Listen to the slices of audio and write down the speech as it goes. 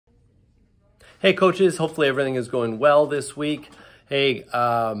Hey coaches, hopefully everything is going well this week. Hey,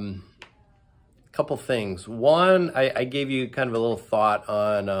 couple things. One, I gave you kind of a little thought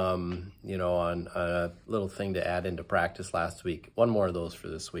on, on a little thing to add into practice last week. One more of those for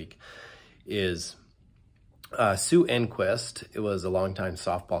this week is Sue Enquist. It was a longtime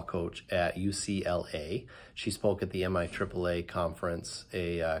softball coach at UCLA. She spoke at the MIAAA conference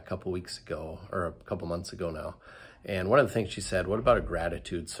a couple weeks ago, or a couple months ago now. And one of the things she said, what about a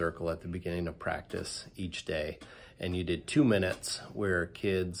gratitude circle at the beginning of practice each day? And you did 2 minutes where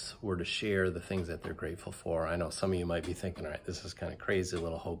kids were to share the things that they're grateful for. I know some of you might be thinking, all right, this is kind of crazy, a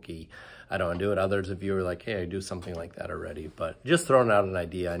little hokey. I don't want to do it. Others of you are like, hey, I do something like that already. But just throwing out an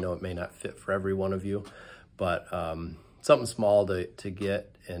idea. I know it may not fit for every one of you, but something small to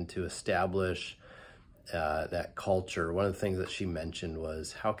get and to establish that culture. One of the things that she mentioned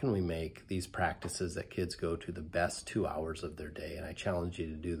was, how can we make these practices that kids go to the best 2 hours of their day? And I challenge you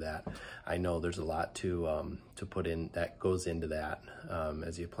to do that. I know there's a lot to put in that goes into that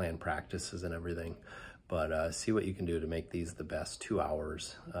as you plan practices and everything. But see what you can do to make these the best 2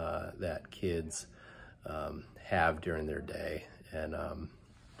 hours that kids have during their day. And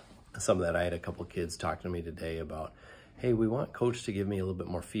some of that, I had a couple kids talking to me today about, hey, we want coach to give me a little bit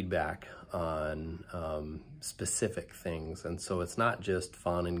more feedback on specific things. And so it's not just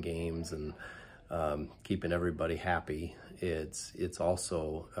fun and games and keeping everybody happy. It's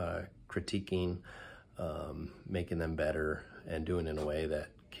also critiquing, making them better, and doing it in a way that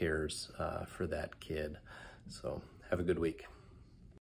cares for that kid. So have a good week.